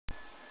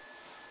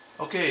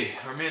Okay,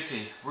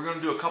 Arminti, we're going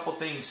to do a couple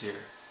things here.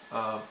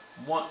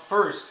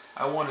 First,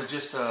 I want to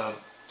just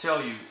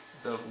tell you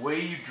the way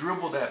you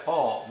dribble that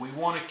ball. We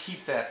want to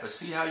keep that, but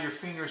see how your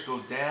fingers go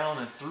down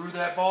and through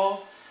that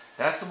ball?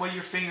 That's the way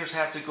your fingers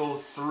have to go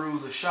through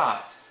the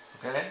shot.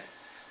 Okay?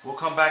 We'll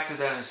come back to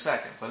that in a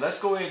second. But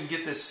let's go ahead and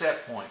get this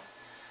set point.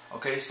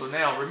 Okay, so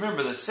now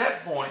remember the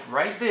set point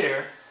right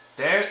there,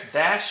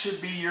 that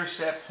should be your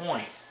set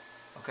point.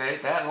 Okay,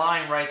 that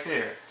line right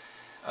there.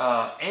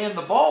 And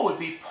the ball would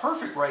be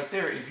perfect right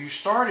there if you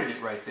started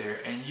it right there.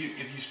 And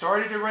if you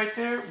started it right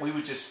there, we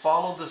would just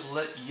follow this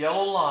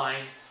yellow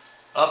line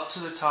up to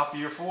the top of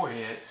your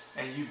forehead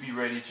and you'd be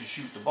ready to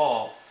shoot the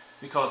ball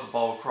because the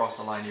ball would cross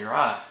the line of your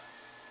eye.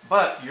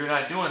 But you're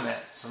not doing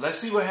that. So let's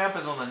see what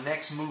happens on the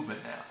next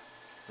movement now.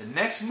 The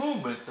next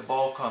movement, the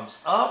ball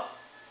comes up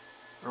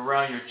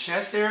around your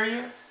chest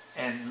area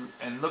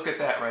and look at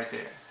that right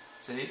there.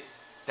 See?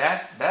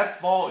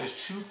 That ball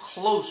is too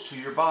close to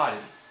your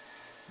body.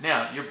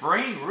 Now, your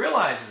brain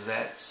realizes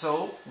that,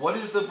 so what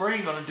is the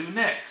brain going to do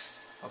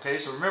next? Okay,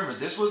 so remember,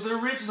 this was the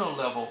original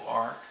level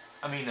arc.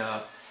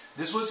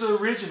 This was the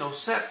original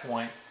set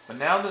point, but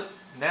now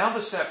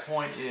the set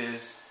point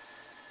is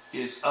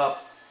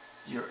up.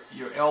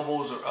 Your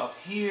elbows are up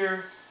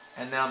here,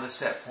 and now the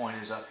set point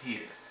is up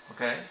here.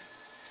 Okay?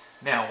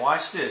 Now,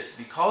 watch this.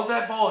 Because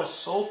that ball is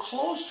so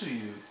close to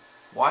you,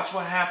 watch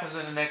what happens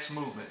in the next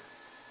movement.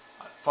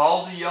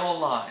 Follow the yellow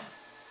line.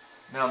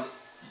 Now,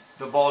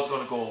 the ball is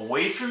going to go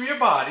away from your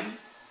body,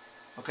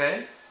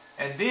 okay?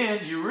 And then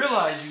you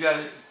realize you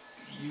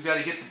got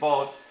to get the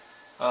ball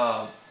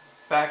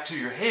back to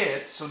your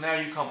head. So now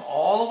you come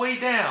all the way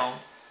down,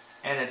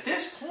 and at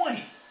this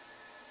point,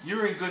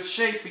 you're in good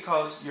shape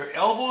because your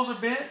elbows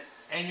are bent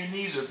and your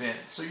knees are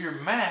bent. So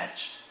you're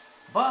matched,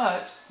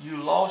 but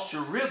you lost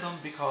your rhythm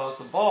because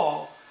the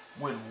ball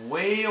went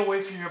way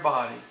away from your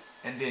body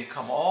and then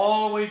come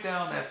all the way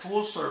down that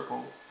full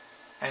circle,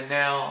 and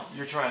now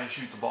you're trying to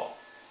shoot the ball.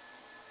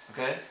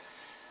 Okay?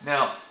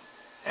 Now,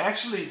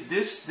 actually,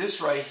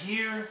 this right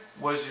here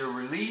was your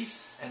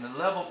release, and the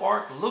level of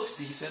arc looks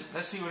decent.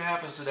 Let's see what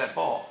happens to that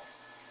ball.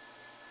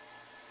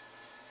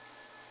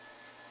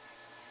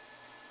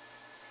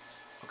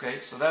 Okay,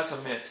 so that's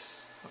a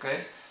miss.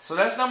 Okay? So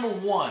that's number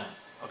one.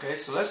 Okay,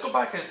 so let's go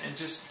back and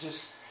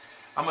just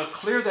I'm going to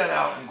clear that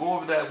out and go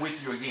over that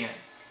with you again.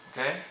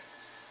 Okay?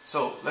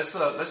 So let's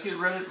get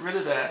rid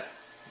of that.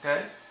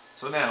 Okay?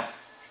 So now,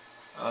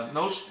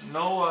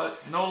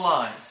 no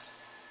lines.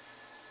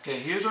 Okay,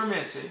 here's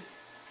Arminti.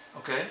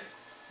 Okay,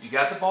 you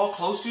got the ball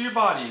close to your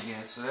body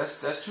again, so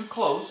that's too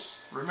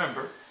close.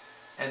 Remember,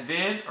 and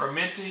then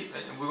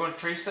Arminti, we're going to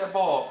trace that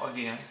ball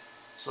again.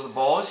 So the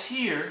ball is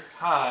here,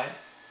 high.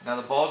 Now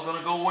the ball is going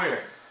to go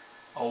where?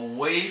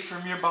 Away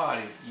from your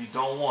body. You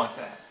don't want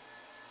that.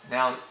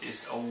 Now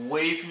it's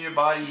away from your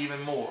body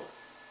even more.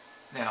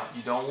 Now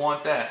you don't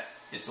want that.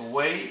 It's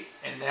away,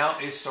 and now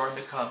it's starting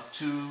to come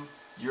to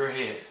your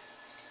head.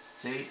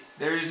 See,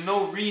 there is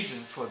no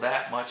reason for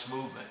that much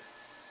movement.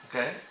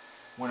 Okay,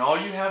 when all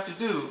you have to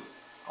do,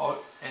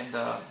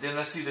 then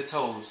let's see the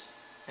toes,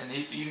 and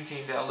it even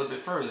came down a little bit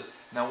further.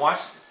 Now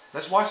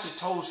let's watch the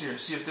toes here and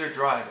see if they're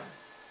driving.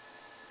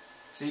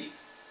 See,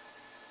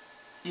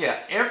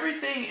 yeah,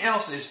 everything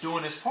else is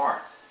doing its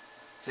part.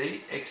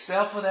 See,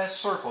 except for that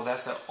circle.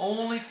 That's the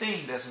only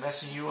thing that's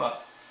messing you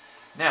up.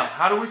 Now,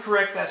 how do we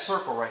correct that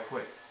circle right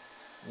quick?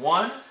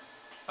 One,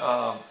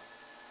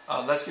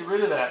 let's get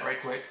rid of that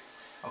right quick.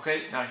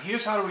 Okay, now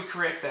here's how do we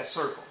correct that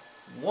circle.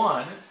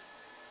 One,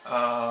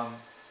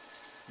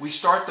 we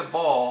start the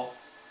ball,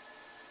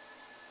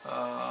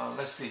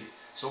 let's see.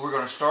 So we're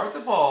going to start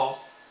the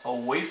ball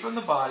away from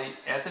the body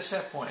at the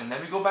set point. And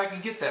let me go back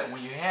and get that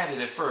when you had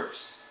it at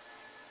first.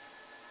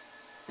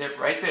 That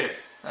right there.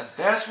 Now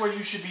that's where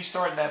you should be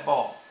starting that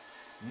ball.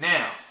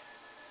 Now,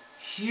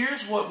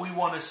 here's what we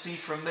want to see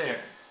from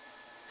there.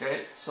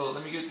 Okay, so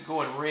let me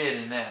go in red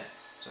in that.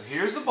 So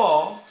here's the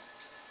ball.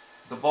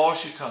 The ball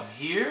should come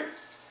here,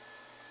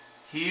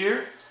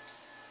 here,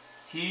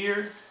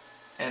 here,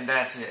 and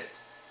that's it.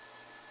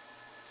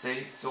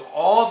 See? So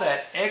all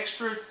that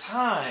extra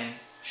time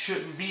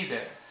shouldn't be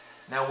there.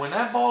 Now when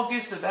that ball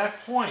gets to that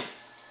point,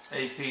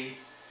 AP,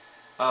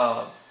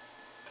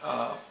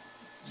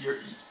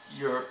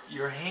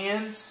 your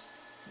hands,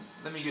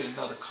 let me get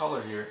another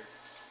color here.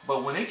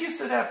 But when it gets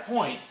to that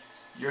point,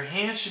 your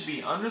hands should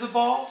be under the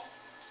ball,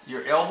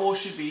 your elbow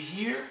should be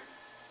here,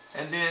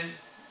 and then,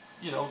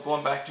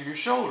 going back to your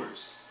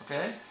shoulders.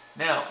 Okay?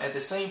 Now, at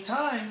the same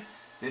time,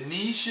 the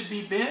knees should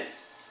be bent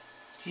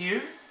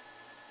here,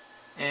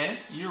 and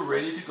you're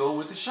ready to go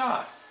with the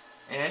shot.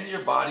 And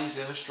your body's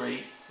in a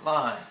straight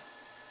line.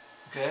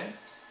 Okay?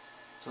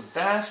 So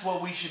that's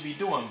what we should be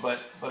doing.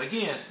 But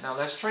again, now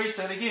let's trace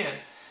that again.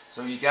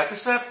 So you got the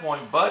set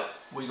point, but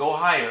we go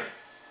higher.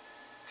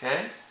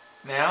 Okay?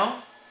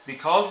 Now,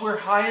 because we're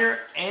higher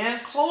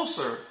and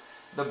closer,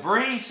 the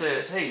brain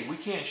says, hey, we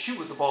can't shoot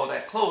with the ball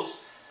that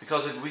close,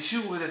 because if we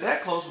shoot with it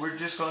that close, we're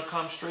just going to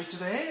come straight to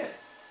the head.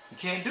 You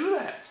can't do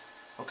that.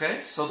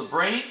 Okay? So the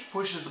brain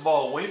pushes the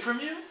ball away from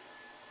you.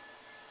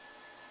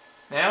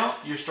 Now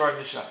you're starting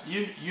the shot.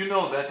 You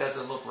know that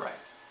doesn't look right.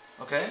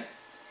 Okay?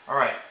 All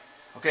right.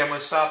 Okay, I'm going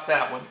to stop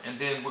that one, and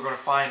then we're going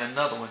to find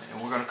another one,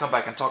 and we're going to come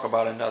back and talk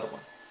about another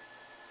one.